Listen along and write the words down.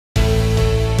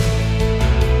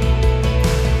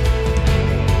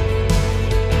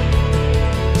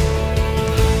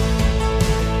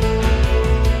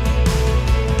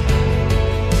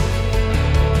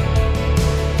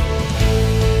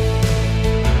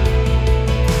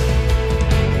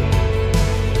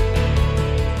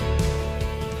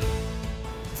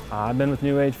I've been with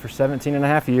New Age for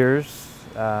 17.5 years.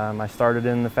 I started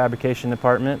in the fabrication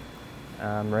department,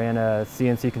 ran a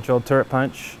CNC controlled turret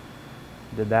punch,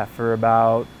 did that for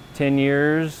about 10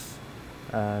 years.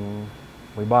 We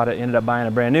ended up buying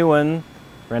a brand new one,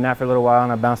 ran that for a little while,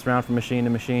 and I bounced around from machine to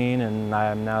machine, and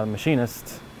I'm now the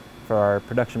machinist for our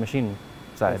production machine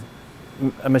side.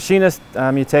 A machinist,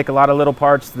 you take a lot of little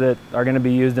parts that are going to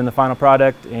be used in the final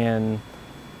product, and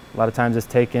a lot of times it's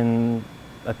taking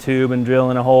a tube and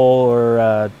drilling a hole,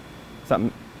 or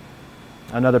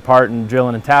another part and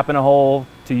drilling and tapping a hole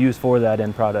to use for that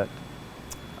end product.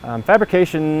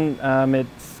 Fabrication,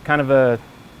 it's kind of a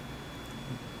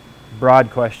broad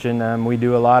question. We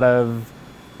do a lot of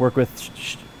work with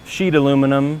sheet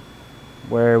aluminum,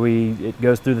 where it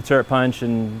goes through the turret punch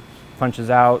and punches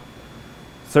out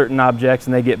certain objects,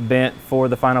 and they get bent for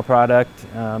the final product.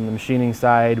 The machining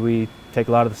side, we take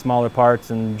a lot of the smaller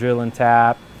parts and drill and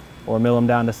tap, or mill them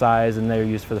down to size, and they're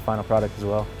used for the final product as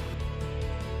well.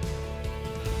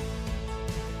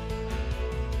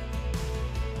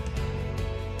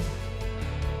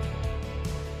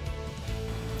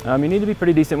 You need to be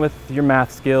pretty decent with your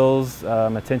math skills.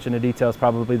 Attention to detail is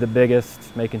probably the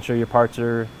biggest, making sure your parts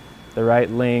are the right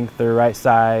length, the right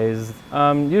size.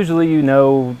 Usually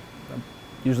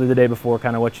usually the day before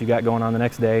kind of what you got going on the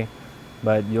next day,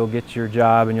 but you'll get your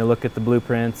job and you'll look at the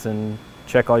blueprints and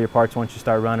check all your parts once you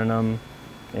start running them.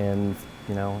 And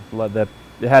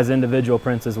it has individual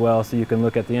prints as well, so you can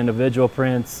look at the individual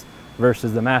prints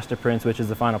versus the master prints, which is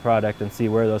the final product, and see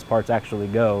where those parts actually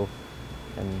go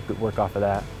and work off of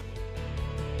that.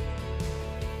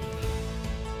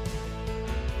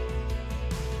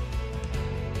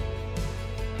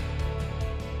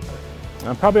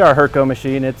 Probably our Herco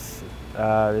machine. It's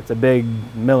a big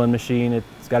milling machine.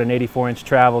 It's got an 84-inch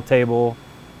travel table,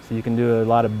 so you can do a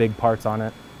lot of big parts on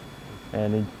it.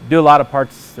 And you do a lot of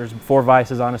parts. There's 4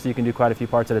 vices on it, so you can do quite a few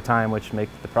parts at a time, which make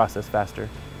the process faster.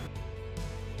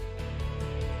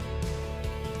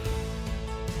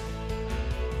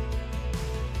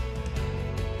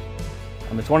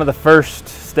 It's one of the first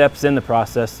steps in the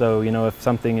process, so if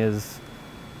something is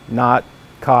not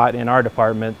caught in our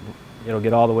department, it'll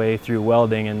get all the way through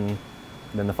welding, and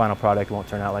then the final product won't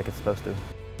turn out like it's supposed to.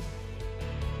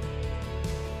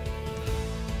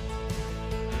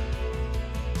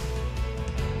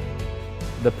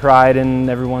 The pride in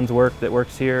everyone's work that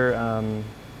works here,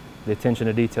 the attention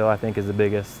to detail, I think, is the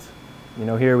biggest.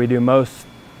 Here we do most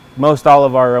all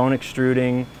of our own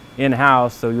extruding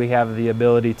in-house, so we have the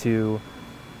ability to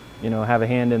have a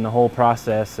hand in the whole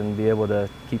process and be able to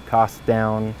keep costs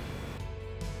down.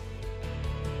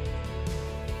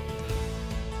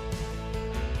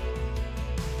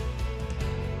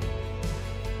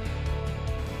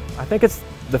 I think it's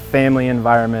the family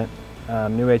environment.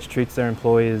 New Age treats their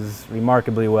employees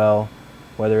remarkably well,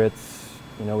 whether it's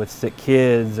with sick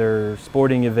kids or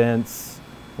sporting events.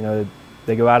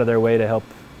 They go out of their way to help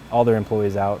all their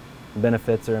employees out. The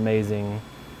benefits are amazing.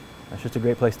 It's just a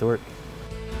great place to work.